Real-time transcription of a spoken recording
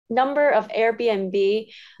number of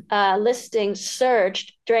Airbnb listings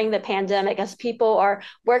surged during the pandemic as people are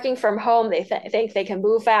working from home. They think they can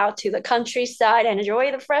move out to the countryside and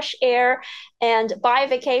enjoy the fresh air and buy a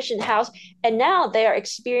vacation house. And now they are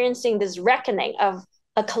experiencing this reckoning of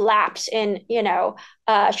a collapse in,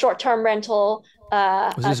 short-term rental.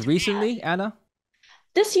 Was this recently, Anna?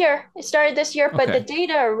 This year, it started this year, but the Okay.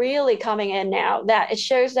 data are really coming in now that it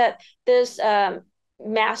shows that this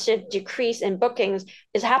massive decrease in bookings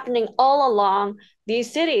is happening all along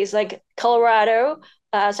these cities like Colorado,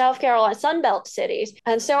 South Carolina, Sunbelt cities.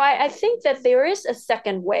 And so I think that there is a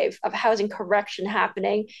second wave of housing correction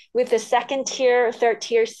happening with the second tier, third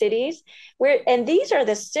tier cities, and these are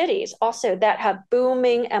the cities also that have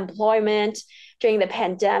booming employment during the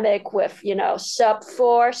pandemic with, sub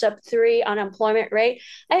 4, sub 3 unemployment rate.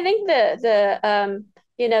 I think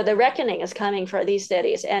the reckoning is coming for these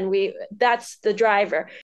cities, and we that's the driver.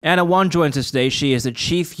 Anna Wong joins us today. She is the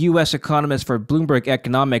chief U.S. economist for Bloomberg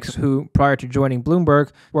Economics, who, prior to joining Bloomberg,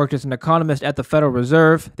 worked as an economist at the Federal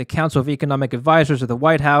Reserve, the Council of Economic Advisors of the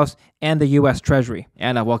White House, and the U.S. Treasury.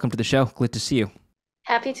 Anna, welcome to the show. Good to see you.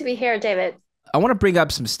 Happy to be here, David. I want to bring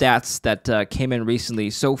up some stats that came in recently.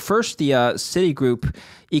 So first, the Citigroup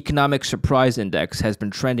Economic Surprise Index has been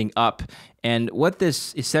trending up. And what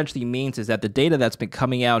this essentially means is that the data that's been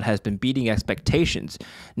coming out has been beating expectations.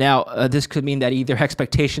 Now, this could mean that either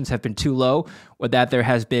expectations have been too low or that there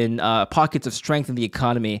has been pockets of strength in the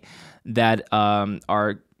economy that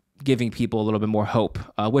are giving people a little bit more hope.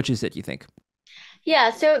 Which is it, you think?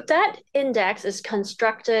 Yeah, so that index is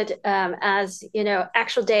constructed as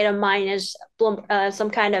actual data minus some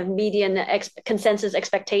kind of median consensus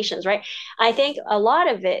expectations, right? I think a lot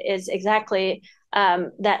of it is exactly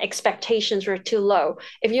that expectations were too low.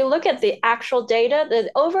 If you look at the actual data,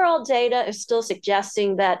 the overall data is still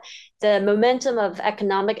suggesting that the momentum of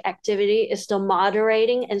economic activity is still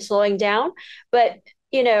moderating and slowing down, but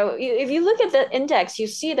if you look at the index, you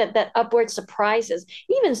see that upward surprises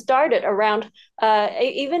even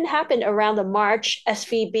happened around the March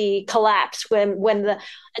SVB collapse when the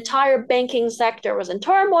entire banking sector was in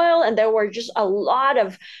turmoil and there were just a lot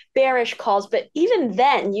of bearish calls. But even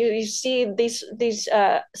then, you see these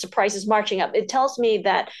surprises marching up. It tells me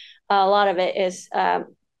that a lot of it is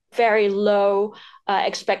very low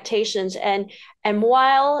expectations. And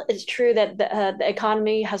while it's true that the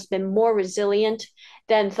economy has been more resilient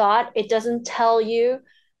than thought, it doesn't tell you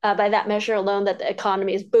by that measure alone that the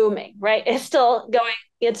economy is booming, right? It's still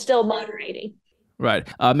moderating. Right.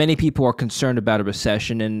 Many people are concerned about a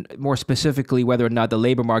recession, and more specifically, whether or not the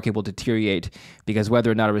labor market will deteriorate, because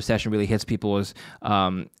whether or not a recession really hits people is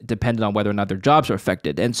dependent on whether or not their jobs are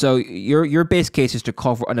affected. And so your base case is to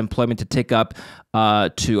call for unemployment to tick up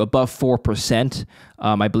to above 4%,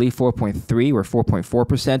 I believe 4.3 or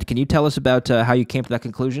 4.4%. Can you tell us about how you came to that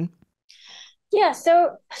conclusion? Yeah,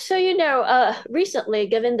 so recently,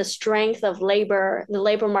 given the strength of the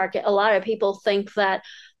labor market, a lot of people think that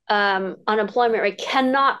unemployment rate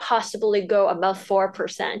cannot possibly go above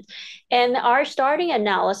 4%. And our starting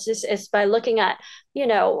analysis is by looking at,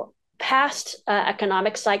 past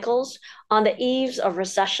economic cycles on the eves of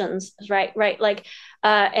recessions, right? Right. Like,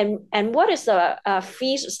 and what is the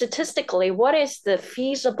statistically, what is the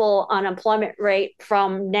feasible unemployment rate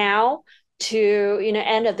from now to,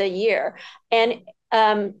 end of the year? And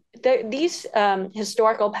these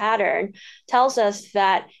historical pattern tells us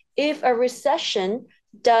that if a recession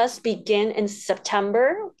does begin in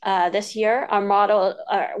September this year. Our model,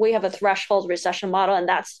 we have a threshold recession model, and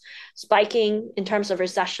that's spiking in terms of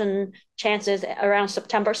recession chances around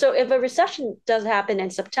September. So if a recession does happen in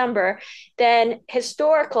September, then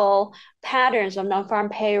historical patterns of non-farm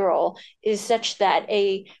payroll is such that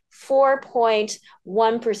a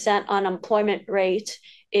 4.1% unemployment rate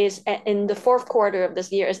is in the fourth quarter of this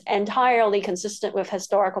year is entirely consistent with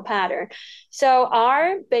historical pattern. So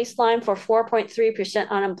our baseline for 4.3%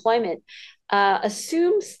 unemployment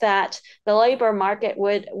assumes that the labor market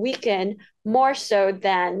would weaken more so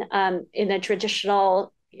than in a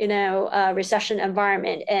traditional recession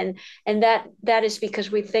environment, and that is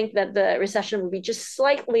because we think that the recession will be just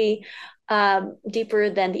slightly deeper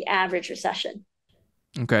than the average recession.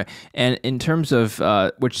 Okay. And in terms of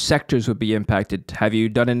which sectors would be impacted, have you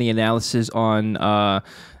done any analysis on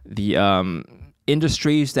the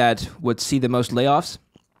industries that would see the most layoffs?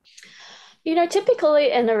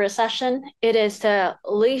 Typically in a recession, it is the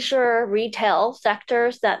leisure retail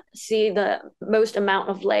sectors that see the most amount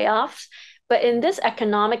of layoffs. But in this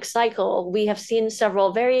economic cycle, we have seen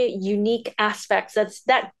several very unique aspects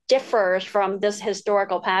that differs from this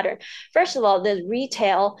historical pattern. First of all, the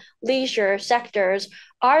retail leisure sectors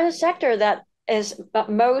are the sector that is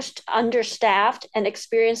most understaffed and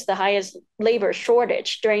experienced the highest labor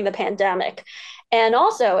shortage during the pandemic. And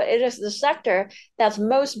also, it is the sector that's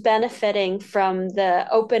most benefiting from the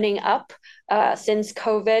opening up since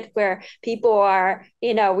COVID, where people are,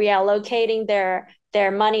 reallocating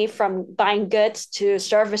their money from buying goods to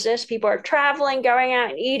services. People are traveling, going out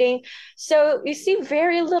and eating. So you see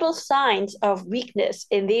very little signs of weakness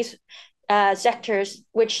in these sectors,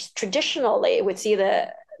 which traditionally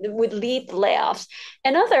would lead the layoffs.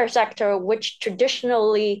 Another sector which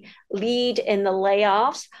traditionally lead in the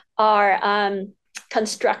layoffs are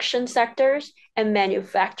construction sectors and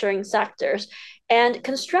manufacturing sectors. And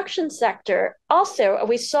construction sector also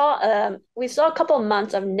we saw a couple of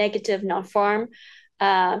months of negative non-farm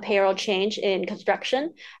payroll change in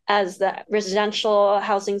construction as the residential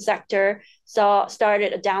housing sector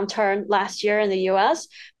started a downturn last year in the US.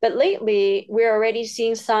 But lately, we're already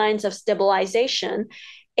seeing signs of stabilization.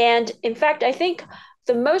 And in fact, I think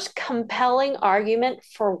the most compelling argument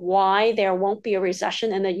for why there won't be a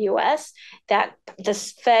recession in the US, that the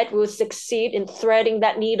Fed will succeed in threading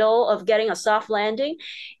that needle of getting a soft landing,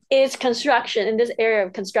 is construction, in this area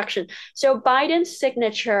of construction. So Biden's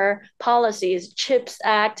signature policies, CHIPS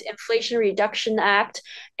Act, Inflation Reduction Act,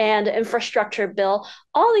 and infrastructure bill,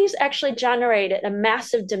 all these actually generated a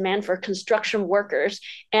massive demand for construction workers.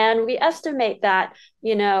 And we estimate that,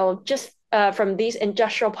 just from these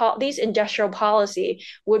industrial policy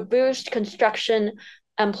would boost construction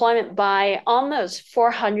employment by almost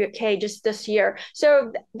 400K just this year.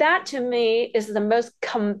 So that to me is the most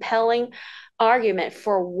compelling argument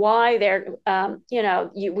for why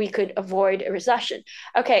we could avoid a recession.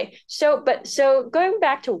 Okay, so going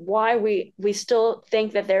back to why we still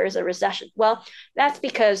think that there is a recession. Well, that's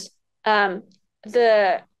because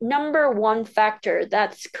the number one factor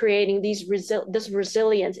that's creating this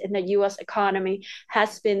resilience in the U.S. economy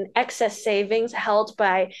has been excess savings held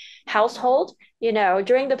by household.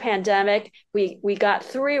 During the pandemic, we got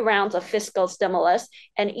 3 rounds of fiscal stimulus,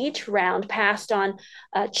 and each round passed on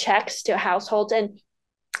checks to households. And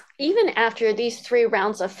even after these 3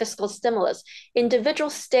 rounds of fiscal stimulus, individual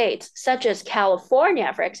states such as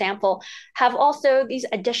California, for example, have also been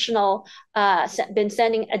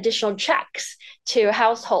sending additional checks to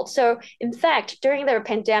households. So in fact, during the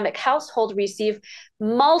pandemic, households received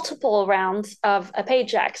multiple rounds of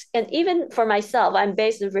paychecks. And even for myself, I'm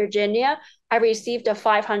based in Virginia, I received a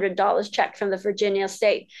 $500 check from the Virginia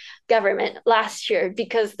state government last year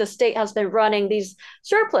because the state has been running these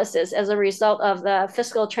surpluses as a result of the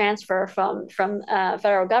fiscal transfer from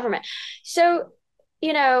federal government. So,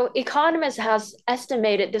 economists has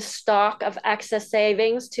estimated the stock of excess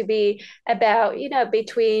savings to be about,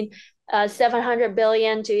 between 700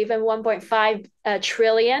 billion to even 1.5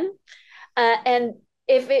 trillion. And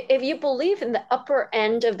if you believe in the upper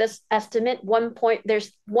end of this estimate,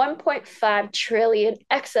 there's 1.5 trillion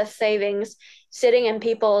excess savings sitting in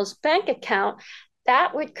people's bank account.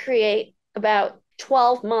 That would create about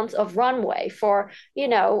 12 months of runway for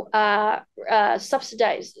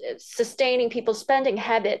sustaining people's spending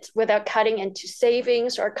habits without cutting into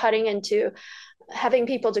savings or cutting into having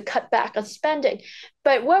people to cut back on spending.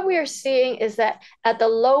 But what we are seeing is that at the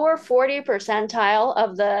lower 40 percentile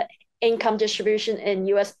of the income distribution in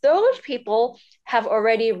US, those people have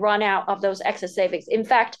already run out of those excess savings. In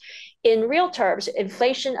fact, in real terms,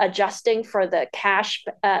 inflation adjusting for the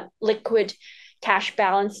liquid cash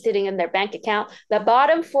balance sitting in their bank account, the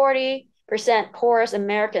bottom 40% poorest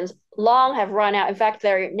Americans long have run out. In fact,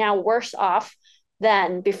 they're now worse off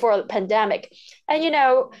than before the pandemic.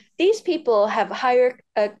 And, these people have higher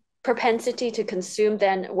propensity to consume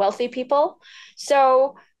than wealthy people.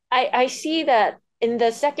 So I see that in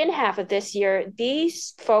the second half of this year,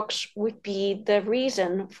 these folks would be the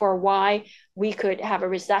reason for why we could have a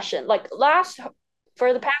recession.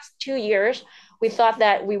 For the past 2 years, we thought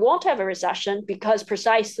that we won't have a recession because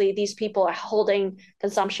precisely these people are holding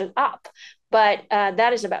consumption up. But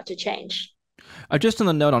that is about to change. Just on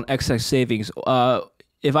the note on excess savings,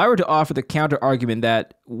 if I were to offer the counter argument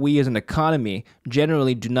that we as an economy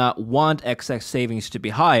generally do not want excess savings to be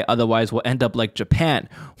high, otherwise we'll end up like Japan,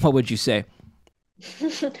 what would you say?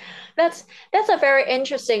 That's a very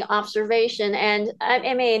interesting observation. And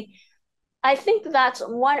I mean, I think that's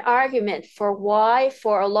one argument for why,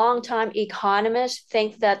 for a long time, economists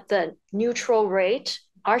think that the neutral rate,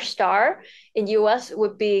 R star, in US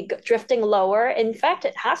would be drifting lower. In fact,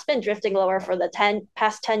 it has been drifting lower for the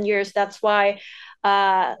past 10 years. That's why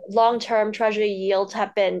long-term treasury yields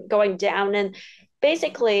have been going down. And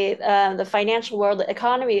basically, the financial world, the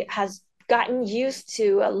economy has gotten used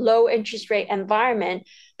to a low interest rate environment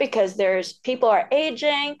because there's people are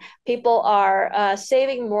aging, people are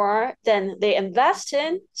saving more than they invest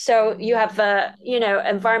in. So you have a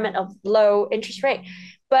environment of low interest rate.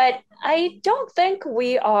 But I don't think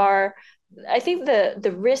we are. I think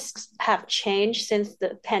the risks have changed since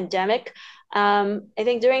the pandemic. I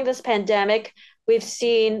think during this pandemic, we've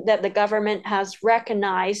seen that the government has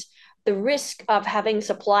recognized the risk of having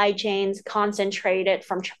supply chains concentrated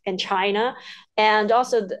from in China, and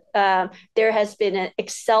also there has been an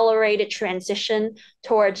accelerated transition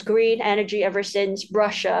towards green energy ever since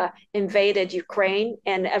Russia invaded Ukraine,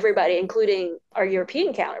 and everybody, including our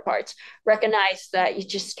European counterparts, recognize that you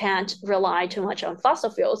just can't rely too much on fossil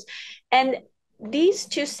fuels, and these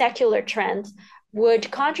two secular trends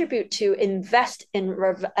would contribute to investment.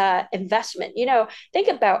 Think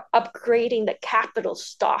about upgrading the capital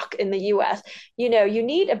stock in the U.S. You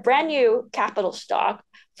need a brand new capital stock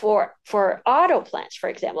for auto plants, for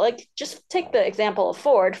example. Like just take the example of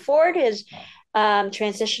Ford. Ford is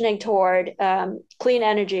transitioning toward clean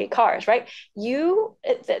energy cars, right? You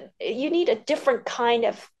need a different kind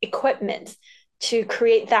of equipment to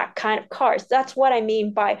create that kind of cars. That's what I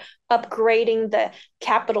mean by upgrading the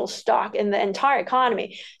capital stock in the entire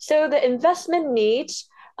economy. So the investment needs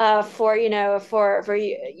for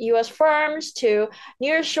U.S. firms to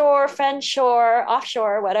nearshore, friendshore,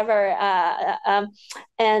 offshore, whatever,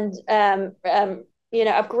 and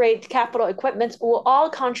upgrade capital equipment will all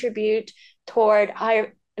contribute toward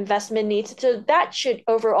higher investment needs. So that should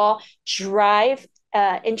overall drive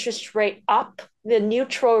interest rate up, the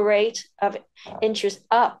neutral rate of interest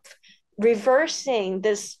up, reversing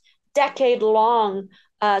this decade-long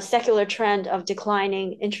secular trend of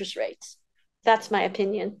declining interest rates. That's my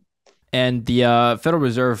opinion. And the Federal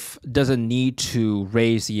Reserve doesn't need to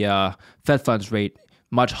raise the Fed funds rate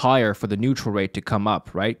much higher for the neutral rate to come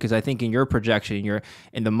up, right? Because I think in your projection,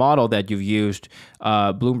 in the model that you've used,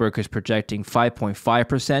 Bloomberg is projecting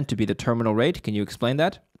 5.5% to be the terminal rate. Can you explain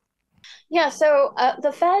that? Yeah, so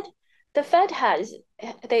the Fed has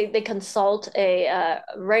they consult a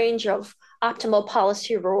range of optimal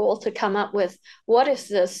policy rule to come up with what is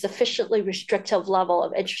the sufficiently restrictive level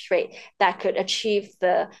of interest rate that could achieve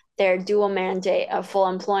their dual mandate of full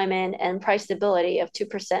employment and price stability of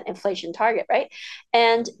 2% inflation target, right?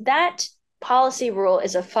 And that policy rule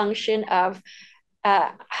is a function of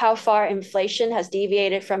how far inflation has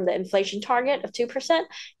deviated from the inflation target of 2%,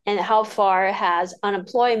 and how far has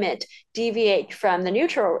unemployment deviate from the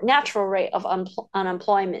natural rate of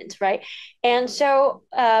unemployment, right? And so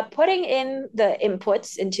putting in the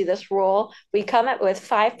inputs into this rule, we come up with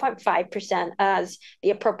 5.5% as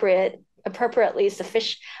the appropriately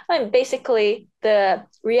sufficient. I mean, basically the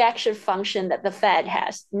reaction function that the Fed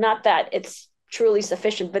has, not that it's truly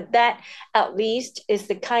sufficient, but that at least is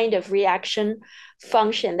the kind of reaction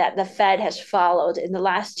function that the Fed has followed in the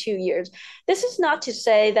last 2 years. This is not to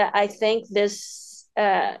say that I think this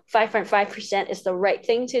 5.5% is the right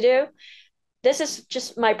thing to do. This is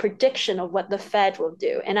just my prediction of what the Fed will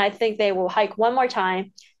do. And I think they will hike one more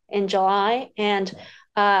time in July, and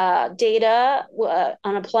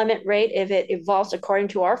unemployment rate, if it evolves according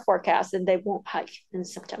to our forecast, then they won't hike in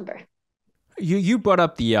September. You brought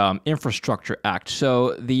up the Infrastructure Act.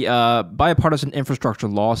 So the bipartisan infrastructure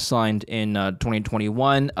law signed in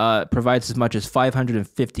 2021 provides as much as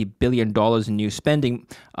 $550 billion in new spending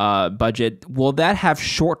budget. Will that have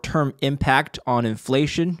short-term impact on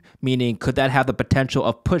inflation? Meaning, could that have the potential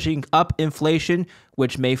of pushing up inflation,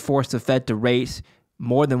 which may force the Fed to raise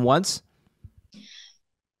more than once?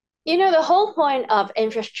 The whole point of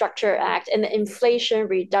Infrastructure Act and the Inflation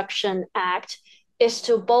Reduction Act is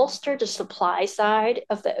to bolster the supply side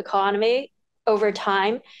of the economy over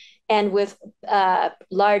time. And with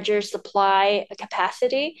larger supply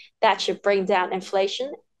capacity, that should bring down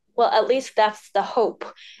inflation. Well, at least that's the hope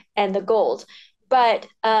and the goal. But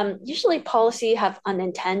usually policy have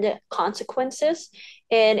unintended consequences.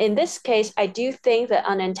 And in this case, I do think the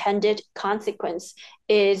unintended consequence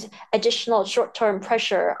is additional short-term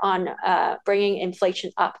pressure on bringing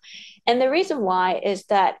inflation up. And the reason why is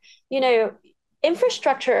that,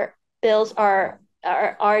 infrastructure bills are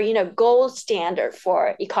gold standard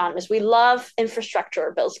for economists. We love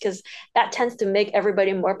infrastructure bills because that tends to make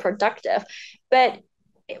everybody more productive. But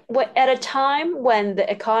at a time when the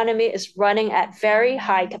economy is running at very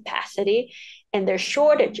high capacity and there's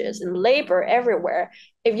shortages in labor everywhere,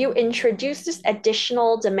 if you introduce this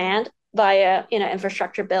additional demand via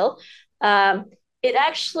infrastructure bill, it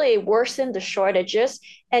actually worsens the shortages.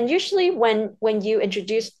 And usually when you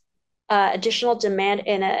introduce additional demand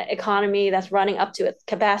in an economy that's running up to its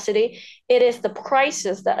capacity, it is the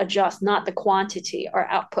prices that adjust, not the quantity or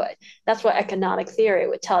output. That's what economic theory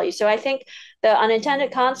would tell you. So I think the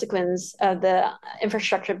unintended consequence of the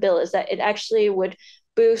infrastructure bill is that it actually would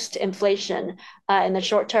boost inflation in the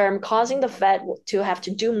short term, causing the Fed to have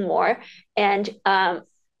to do more and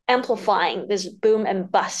amplifying this boom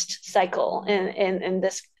and bust cycle in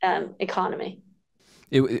this economy.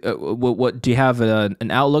 What do you have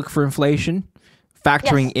an outlook for inflation,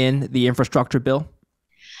 factoring Yes. in the infrastructure bill?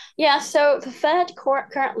 Yeah, so the Fed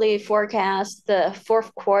currently forecasts the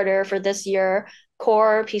fourth quarter for this year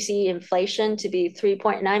core PCE inflation to be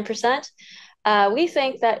 3.9%. We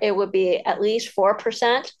think that it would be at least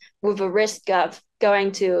 4% with a risk of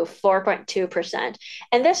going to 4.2%.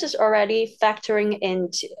 And this is already factoring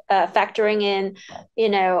in,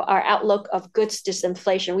 our outlook of goods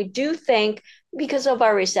disinflation. We do think because of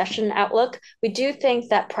our recession outlook, we do think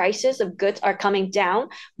that prices of goods are coming down.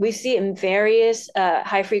 We see in various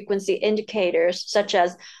high frequency indicators, such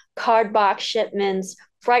as card box shipments,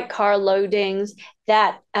 freight car loadings,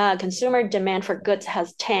 that consumer demand for goods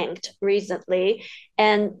has tanked recently.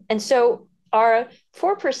 And so our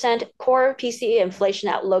 4% core PCE inflation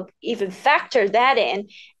outlook even factor that in,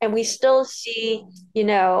 and we still see,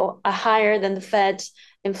 a higher than the Fed's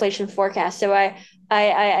inflation forecast. So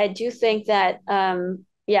I do think that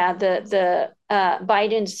the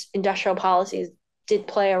Biden's industrial policies did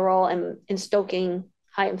play a role in stoking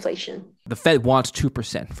high inflation. The Fed wants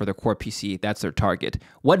 2% for their core PCE. That's their target.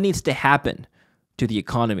 What needs to happen to the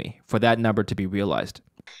economy for that number to be realized?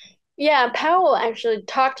 Yeah, Powell actually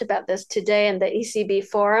talked about this today in the ECB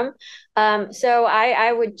forum. So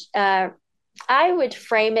I would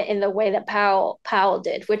frame it in the way that Powell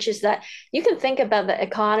did, which is that you can think about the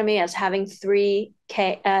economy as having three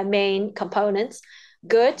main components: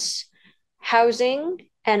 goods, housing,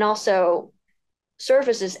 and also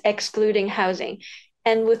services, excluding housing.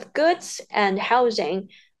 And with goods and housing,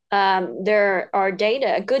 there are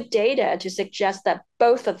good data to suggest that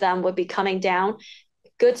both of them would be coming down.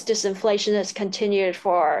 Goods disinflation has continued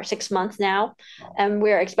for 6 months now, and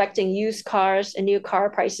we're expecting used cars and new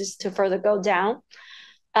car prices to further go down.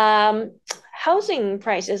 Housing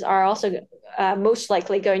prices are also most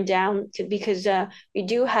likely going down because we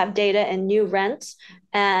do have data and new rents,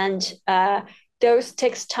 and those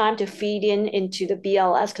takes time to feed into the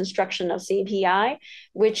BLS construction of CPI,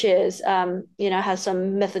 which is has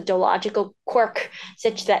some methodological quirk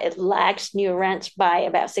such that it lags new rents by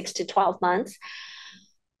about 6 to 12 months.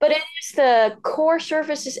 But it is the core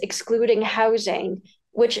services excluding housing,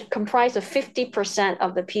 which comprise of 50%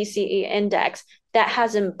 of the PCE index, that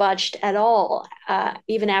hasn't budged at all,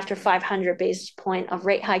 even after 500 basis point of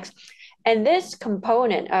rate hikes. And this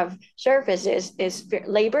component of services is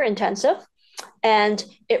labor intensive, and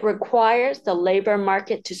it requires the labor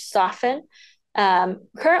market to soften.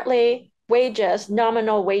 Currently,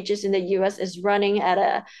 nominal wages in the U.S. is running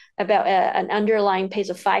at an underlying pace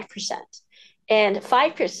of 5%. And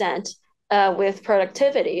 5% with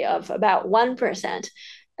productivity of about 1%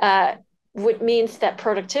 would means that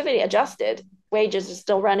productivity adjusted wages is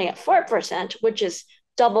still running at 4%, which is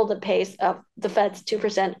double the pace of the Fed's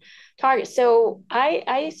 2% target. So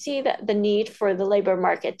I see that the need for the labor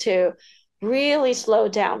market to really slow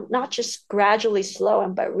down, not just gradually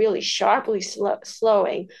slowing, but really sharply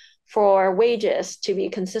slowing for wages to be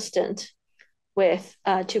consistent with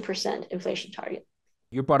 2% inflation target.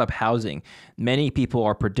 You brought up housing. Many people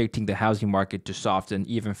are predicting the housing market to soften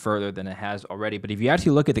even further than it has already. But if you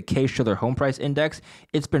actually look at the Case-Shiller home price index,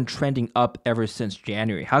 it's been trending up ever since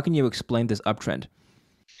January. How can you explain this uptrend?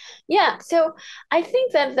 Yeah, so I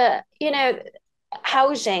think that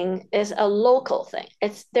housing is a local thing.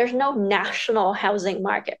 There's no national housing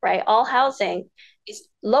market, right? All housing is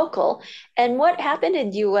local. And what happened in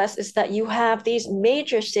the US is that you have these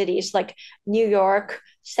major cities like New York,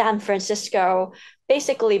 San Francisco,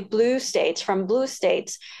 basically blue states,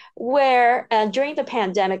 where during the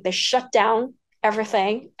pandemic, they shut down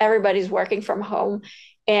everything. Everybody's working from home.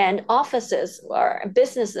 And offices or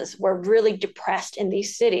businesses were really depressed in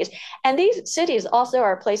these cities. And these cities also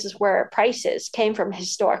are places where prices came from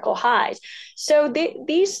historical highs. So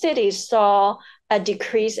these cities saw a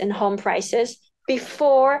decrease in home prices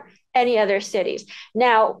before any other cities.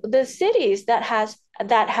 Now, the cities that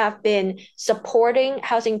have been supporting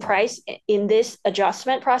housing price in this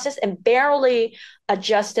adjustment process and barely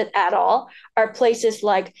adjusted at all are places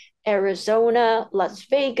like Arizona, Las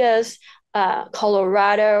Vegas,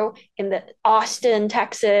 Colorado, in the Austin,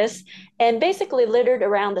 Texas, and basically littered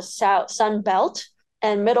around the Sun Belt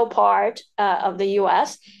and middle part of the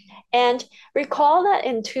U.S. And recall that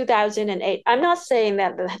in 2008, I'm not saying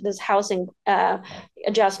that this housing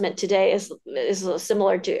adjustment today is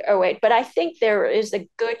similar to '08, but I think there is a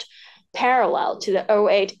good parallel to the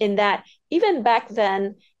 '08 in that even back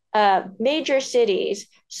then, major cities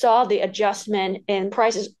saw the adjustment in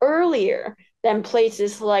prices earlier than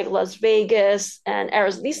places like Las Vegas and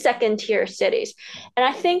Arizona, these second tier cities. And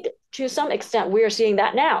I think to some extent we're seeing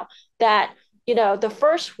that now, that the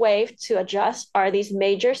first wave to adjust are these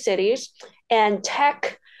major cities, and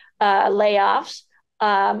tech layoffs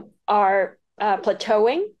are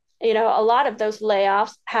plateauing. A lot of those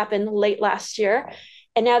layoffs happened late last year,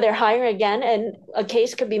 and now they're hiring again, and a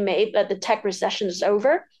case could be made that the tech recession is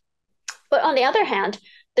over. But on the other hand,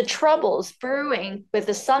 the troubles brewing with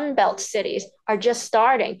the Sun Belt cities are just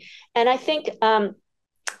starting. And I think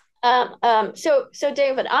so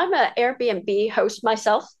David, I'm an Airbnb host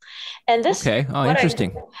myself, and this Okay. Oh, what I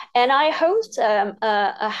interesting. and I host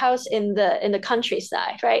a house in the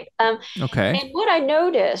countryside, right? Okay. And what I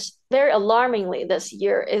noticed very alarmingly this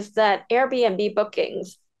year is that Airbnb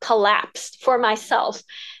bookings collapsed for myself,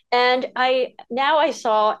 and I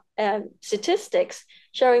saw statistics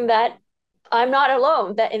showing that I'm not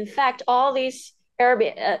alone. That in fact, all these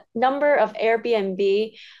number of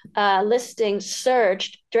Airbnb listings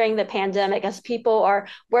surged during the pandemic as people are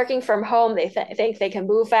working from home. They think they can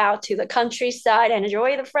move out to the countryside and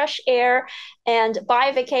enjoy the fresh air and buy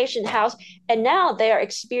a vacation house. And now they are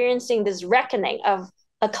experiencing this reckoning of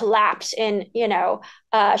a collapse in,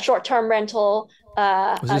 short-term rental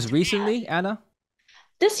Was this demand. recently, Anna?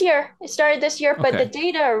 This year, it started this year, but the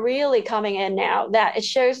Okay. data are really coming in now that it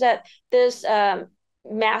shows that this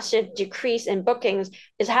massive decrease in bookings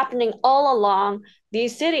is happening all along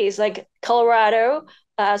these cities like Colorado,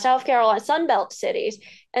 South Carolina, Sunbelt cities.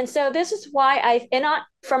 And so this is why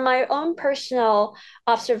from my own personal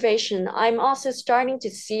observation, I'm also starting to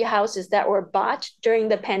see houses that were bought during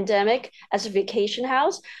the pandemic as a vacation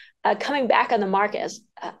house coming back on the market as,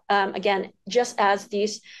 again, just as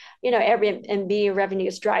these Airbnb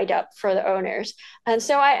revenues dried up for the owners. And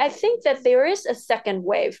so I think that there is a second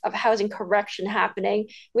wave of housing correction happening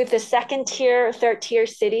with the second tier, third tier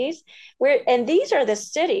cities, and these are the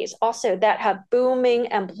cities also that have booming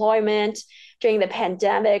employment during the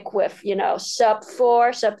pandemic with, sub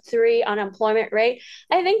 4, sub 3 unemployment rate.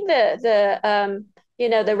 I think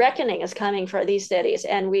the reckoning is coming for these cities,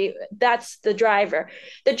 and that's the driver.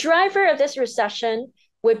 The driver of this recession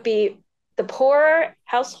would be the poorer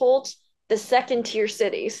households, the second tier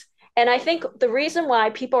cities. And I think the reason why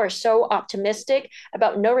people are so optimistic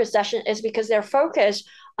about no recession is because they're focused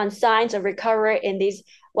on signs of recovery in these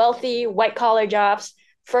wealthy white collar jobs,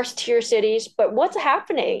 first tier cities. But what's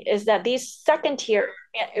happening is that these second tier,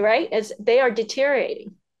 right, is they are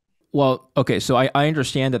deteriorating. Well, okay, so I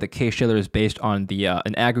understand that the Case-Shiller is based on the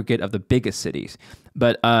an aggregate of the biggest cities,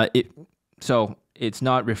 but it's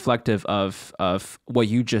not reflective of what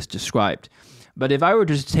you just described. But if I were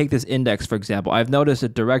to just take this index, for example, I've noticed a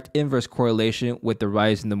direct inverse correlation with the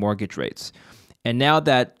rise in the mortgage rates. And now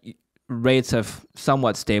that rates have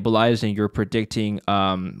somewhat stabilized and you're predicting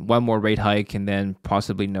one more rate hike and then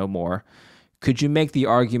possibly no more, could you make the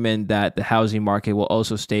argument that the housing market will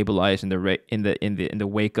also stabilize in the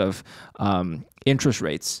wake of interest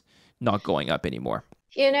rates not going up anymore?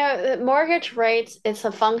 The mortgage rates is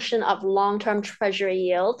a function of long-term treasury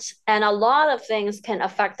yields, and a lot of things can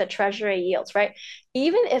affect the treasury yields, right?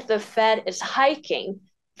 Even if the Fed is hiking,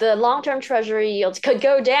 the long-term treasury yields could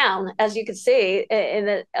go down, as you can see in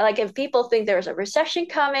the like if people think there's a recession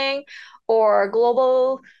coming or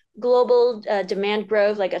global demand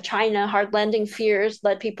growth, like a China hard landing fears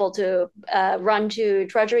led people to run to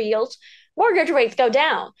treasury yields, mortgage rates go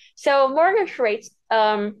down. So mortgage rates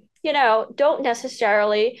don't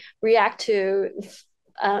necessarily react to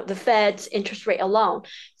the Fed's interest rate alone.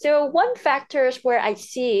 So one factor is where I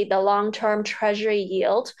see the long-term treasury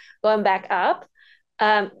yield going back up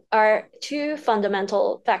are two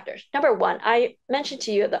fundamental factors. Number one, I mentioned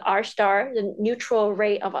to you the R star, the neutral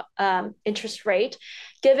rate of interest rate,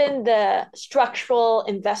 given the structural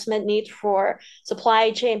investment needs for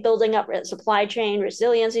supply chain, building up supply chain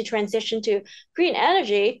resiliency, transition to green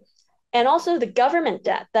energy, and also the government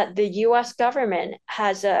debt that the U.S. government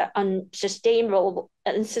has a unsustainable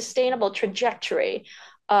trajectory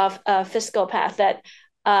of a fiscal path that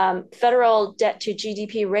federal debt to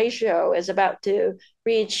GDP ratio is about to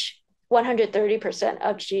reach 130%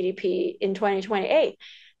 of GDP in 2028.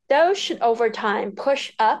 Those should over time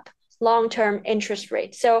push up long-term interest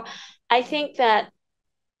rates. So I think that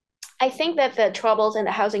the troubles in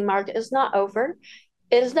the housing market is not over.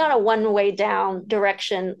 It is not a one-way down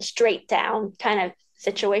direction, straight down kind of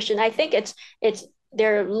situation. I think it's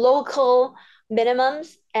their local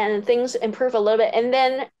minimums and things improve a little bit and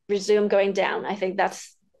then resume going down. I think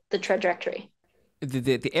that's the trajectory.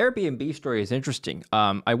 The Airbnb story is interesting.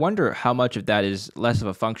 I wonder how much of that is less of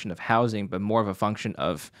a function of housing, but more of a function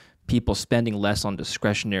of people spending less on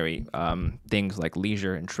discretionary things like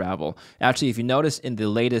leisure and travel. Actually, if you notice in the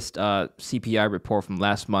latest CPI report from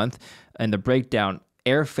last month, and the breakdown,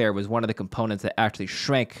 airfare was one of the components that actually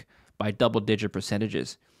shrank by double-digit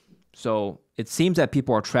percentages. So it seems that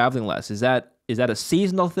people are traveling less. Is that a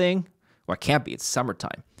seasonal thing? Or it can't be. It's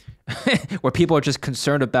summertime, where people are just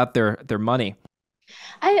concerned about their money.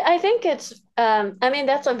 I think it's, I mean,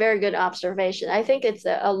 that's a very good observation. I think it's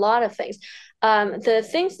a lot of things. The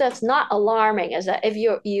things that's not alarming is that if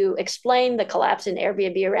you explain the collapse in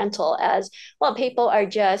Airbnb rental as, well, people are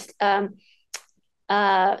just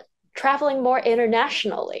uh, traveling more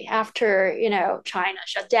internationally after, China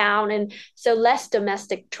shut down, and so less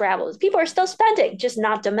domestic travel. People are still spending, just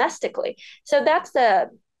not domestically. So that's the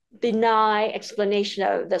benign explanation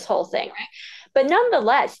of this whole thing, right? But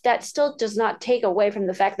nonetheless, that still does not take away from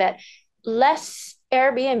the fact that less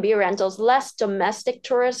Airbnb rentals, less domestic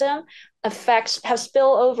tourism affects have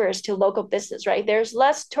spillovers to local business, right? There's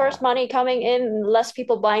less tourist money coming in, less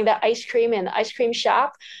people buying that ice cream in the ice cream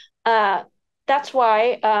shop. Uh, that's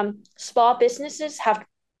why small businesses have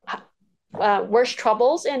worse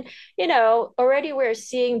troubles. And, already we're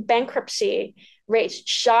seeing bankruptcy rates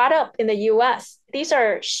shot up in the US. These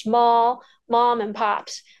are small mom and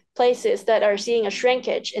pops places that are seeing a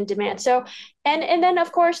shrinkage in demand. So, and then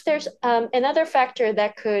of course there's another factor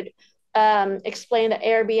that could explain that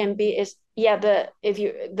Airbnb is, yeah,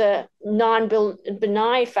 the non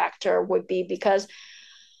benign factor would be because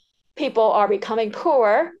people are becoming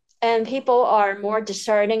poor and people are more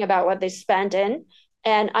discerning about what they spend in.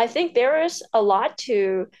 And I think there is a lot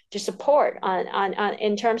to support on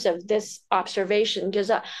in terms of this observation,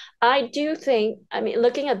 because I do think, I mean,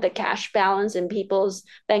 looking at the cash balance in people's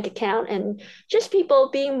bank account and just people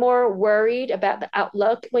being more worried about the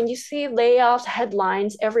outlook, when you see layoffs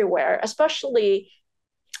headlines everywhere, especially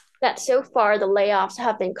that so far the layoffs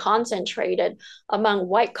have been concentrated among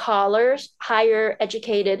white collars, higher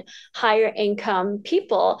educated, higher income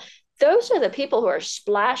people. Those are the people who are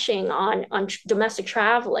splashing on domestic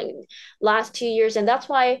traveling last 2 years. And that's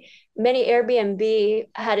why many Airbnb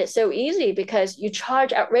had it so easy, because you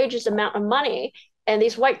charge outrageous amount of money. And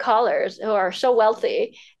these white collars who are so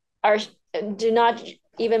wealthy are do not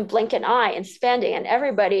even blink an eye in spending. And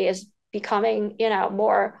everybody is becoming,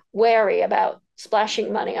 more wary about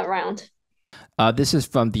splashing money around. This is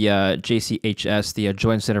from the JCHS, the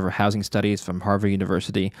Joint Center for Housing Studies from Harvard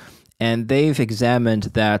University. And they've examined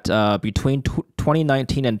that between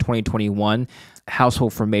 2019 and 2021,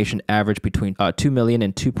 household formation averaged between 2 million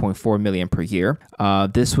and 2.4 million per year.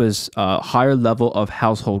 This was a higher level of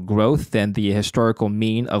household growth than the historical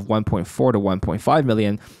mean of 1.4 to 1.5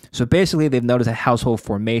 million. So basically, they've noticed that household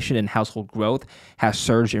formation and household growth has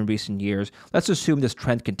surged in recent years. Let's assume this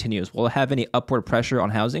trend continues. Will it have any upward pressure on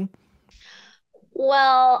housing?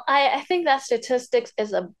 Well, I think that statistics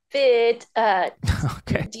is a bit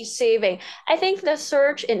Okay. deceiving. I think the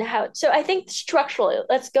surge in how, so I think structurally,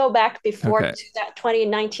 let's go back before Okay. to that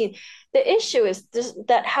 2019. The issue is this,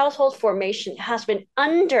 that household formation has been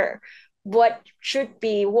under what should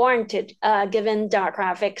be warranted given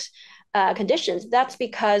demographics conditions. That's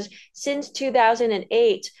because since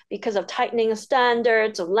 2008, because of tightening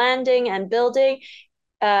standards of landing and building,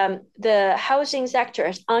 the housing sector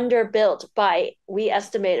is underbuilt by, we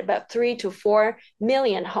estimate, about 3 to 4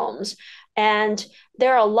 million homes. And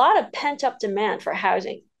there are a lot of pent up demand for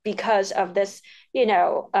housing because of this,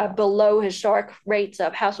 below historic rates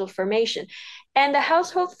of household formation. And the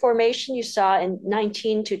household formation you saw in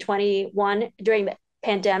 19 to 21 during the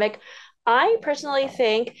pandemic, I personally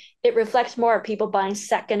think it reflects more of people buying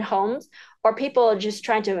second homes, or people just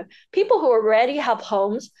people who already have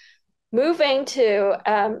homes moving to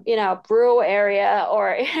rural area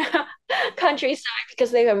or countryside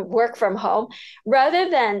because they can work from home, rather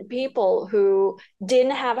than people who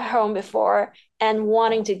didn't have a home before and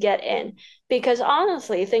wanting to get in, because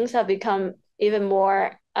honestly things have become even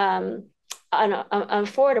more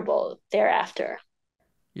unaffordable thereafter.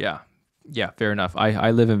 Yeah. Yeah, fair enough.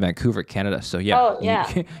 I live in Vancouver, Canada. So yeah, Oh yeah.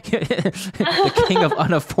 the king of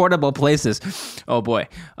unaffordable places. Oh boy,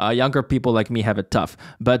 younger people like me have it tough.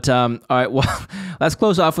 But all right, well, let's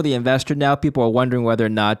close off with the investor now. People are wondering whether or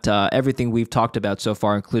not everything we've talked about so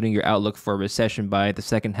far, including your outlook for a recession by the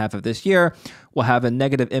second half of this year, will have a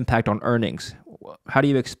negative impact on earnings. How do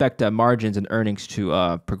you expect margins and earnings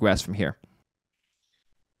to progress from here?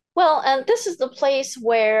 Well, and this is the place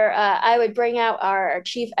where I would bring out our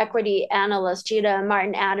chief equity analyst, Gina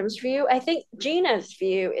Martin Adams' view. I think Gina's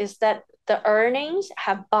view is that the earnings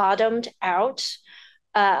have bottomed out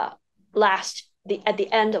uh, at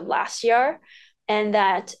the end of last year, and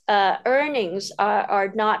that earnings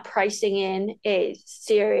are not pricing in a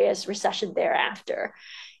serious recession thereafter.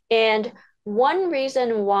 And one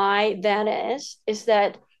reason why that is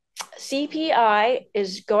that CPI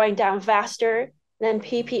is going down faster than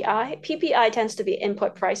PPI. PPI tends to be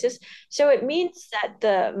input prices. So it means that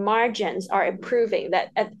the margins are improving,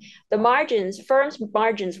 that at the margins, firms'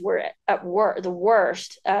 margins were the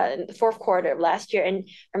worst in the fourth quarter of last year. And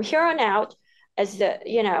from here on out, as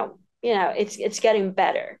it's getting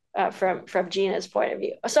better from Gina's point of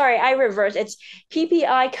view. Sorry, I reverse. It's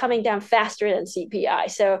PPI coming down faster than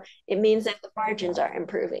CPI. So it means that the margins are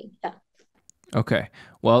improving. Yeah. Okay.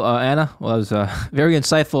 Well, Anna, well, it was a very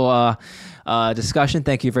insightful discussion.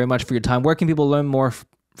 Thank you very much for your time. Where can people learn more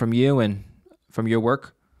from you and from your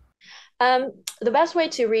work? The best way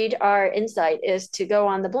to read our insight is to go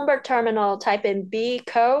on the Bloomberg terminal, type in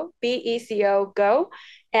BECO, go,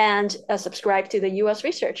 and subscribe to the US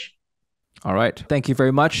research. All right. Thank you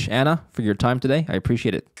very much, Anna, for your time today. I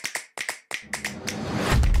appreciate it.